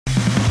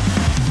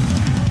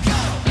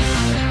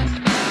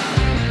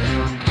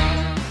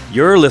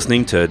You're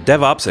listening to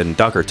DevOps and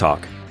Docker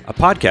Talk, a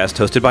podcast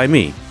hosted by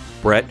me,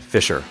 Brett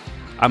Fisher.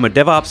 I'm a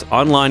DevOps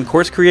online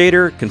course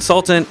creator,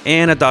 consultant,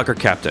 and a Docker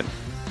captain.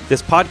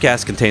 This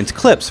podcast contains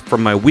clips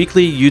from my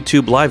weekly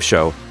YouTube live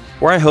show,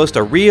 where I host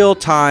a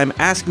real-time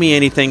Ask Me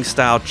Anything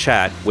style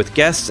chat with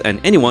guests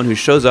and anyone who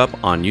shows up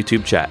on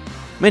YouTube chat,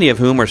 many of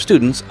whom are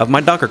students of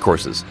my Docker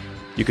courses.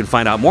 You can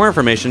find out more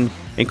information,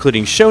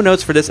 including show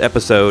notes for this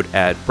episode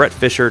at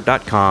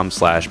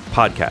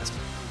brettfisher.com/podcast.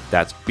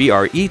 That's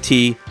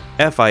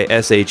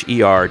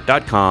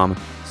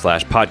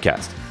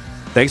BRETFISHER.com/podcast.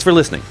 Thanks for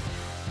listening.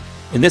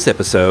 In this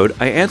episode,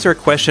 I answer a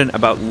question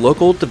about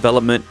local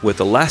development with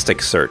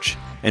Elasticsearch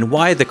and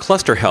why the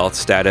cluster health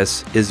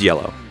status is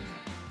yellow.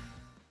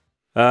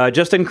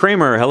 Justin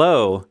Kramer,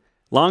 hello.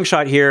 Long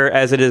shot here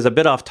as it is a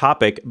bit off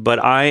topic,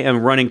 but I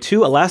am running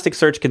 2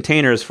 Elasticsearch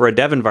containers for a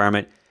dev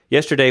environment.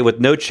 Yesterday, with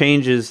no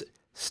changes,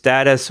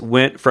 status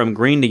went from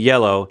green to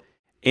yellow.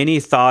 Any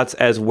thoughts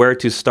as where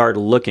to start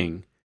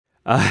looking?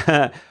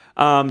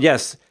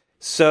 Yes.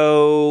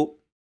 So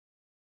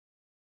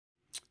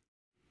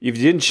you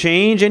didn't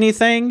change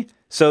anything.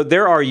 So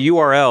there are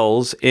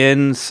URLs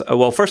in,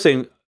 well, first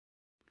thing,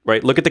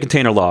 right, look at the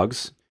container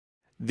logs.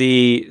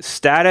 The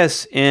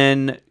status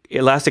in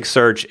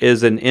Elasticsearch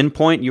is an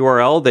endpoint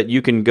URL that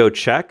you can go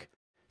check.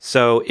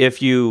 So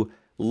if you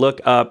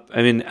look up,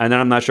 and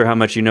I'm not sure how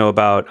much you know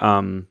about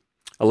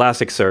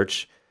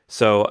Elasticsearch.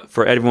 So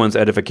for everyone's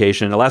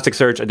edification,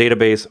 Elasticsearch, a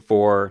database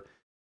for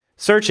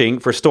searching,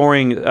 for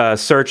storing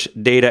search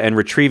data and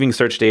retrieving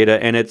search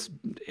data, and its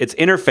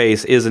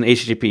interface is an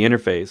HTTP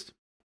interface.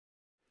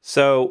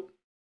 So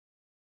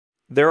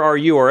there are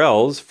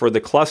URLs for the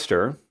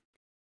cluster,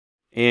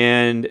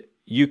 and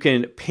you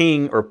can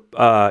ping or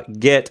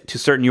get to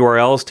certain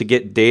URLs to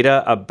get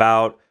data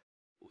about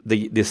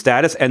the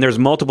status, and there's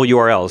multiple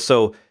URLs.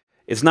 So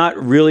it's not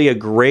really a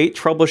great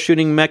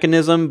troubleshooting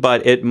mechanism,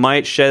 but it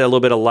might shed a little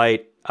bit of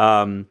light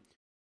on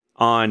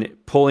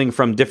pulling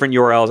from different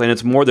URLs, and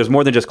there's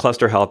more than just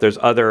cluster health. There's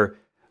other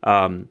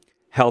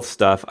health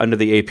stuff under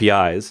the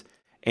APIs.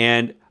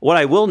 And what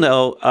I will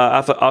know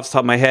off the top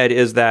of my head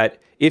is that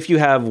if you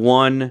have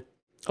one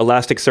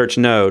Elasticsearch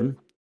node,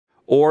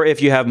 or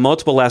if you have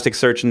multiple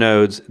Elasticsearch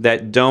nodes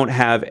that don't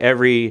have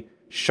every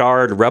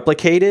shard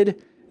replicated,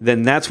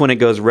 then that's when it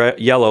goes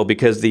yellow,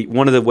 because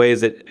one of the ways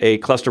that a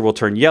cluster will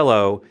turn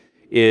yellow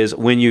is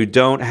when you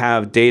don't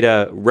have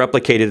data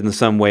replicated in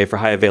some way for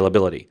high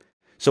availability.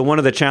 So one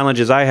of the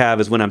challenges I have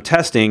is when I'm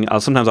testing,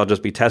 sometimes I'll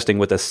just be testing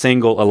with a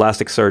single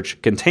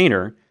Elasticsearch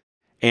container,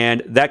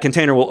 and that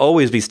container will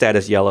always be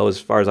status yellow as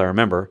far as I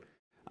remember,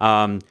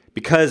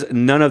 because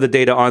none of the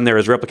data on there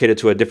is replicated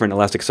to a different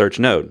Elasticsearch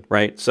node,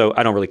 right? So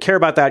I don't really care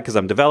about that because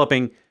I'm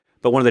developing,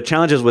 but one of the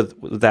challenges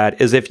with that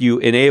is if you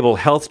enable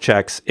health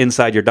checks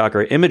inside your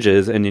Docker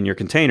images and in your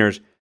containers,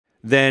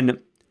 then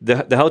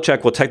the health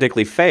check will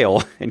technically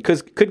fail and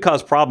could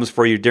cause problems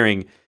for you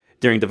during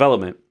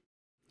development.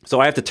 So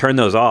I have to turn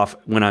those off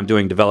when I'm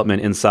doing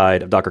development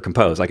inside of Docker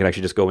Compose. I can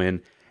actually just go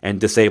in and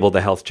disable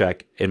the health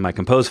check in my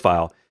Compose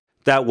file.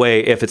 That way,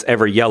 if it's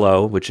ever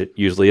yellow, which it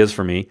usually is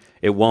for me,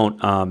 it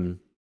won't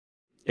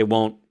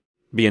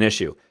be an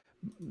issue.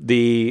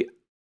 The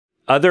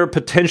other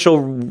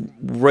potential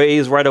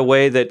ways right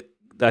away that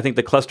I think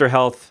the cluster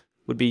health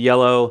would be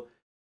yellow.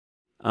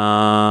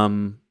 I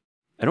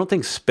don't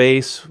think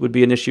space would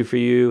be an issue for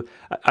you.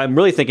 I'm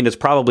really thinking it's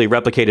probably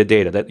replicated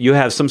data, that you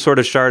have some sort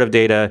of shard of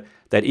data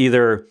that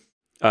either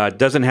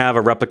doesn't have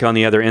a replica on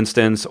the other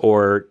instance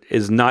or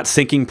is not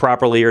syncing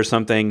properly or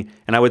something.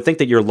 And I would think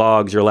that your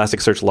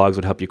Elasticsearch logs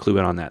would help you clue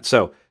in on that.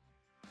 So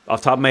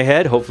off the top of my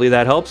head, hopefully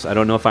that helps. I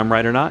don't know if I'm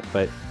right or not,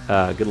 but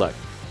good luck.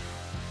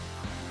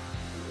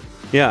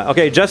 Yeah,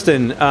 okay,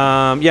 Justin,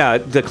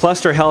 the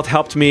cluster health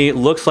helped me.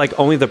 Looks like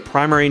only the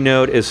primary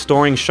node is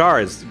storing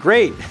shards.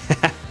 Great.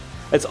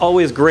 It's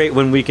always great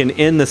when we can,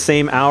 in the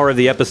same hour of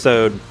the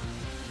episode,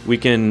 we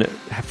can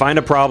find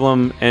a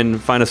problem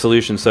and find a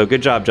solution. So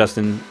good job,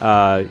 Justin.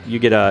 You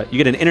get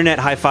an internet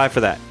high five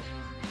for that.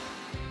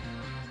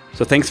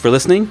 So thanks for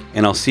listening,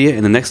 and I'll see you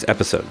in the next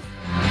episode.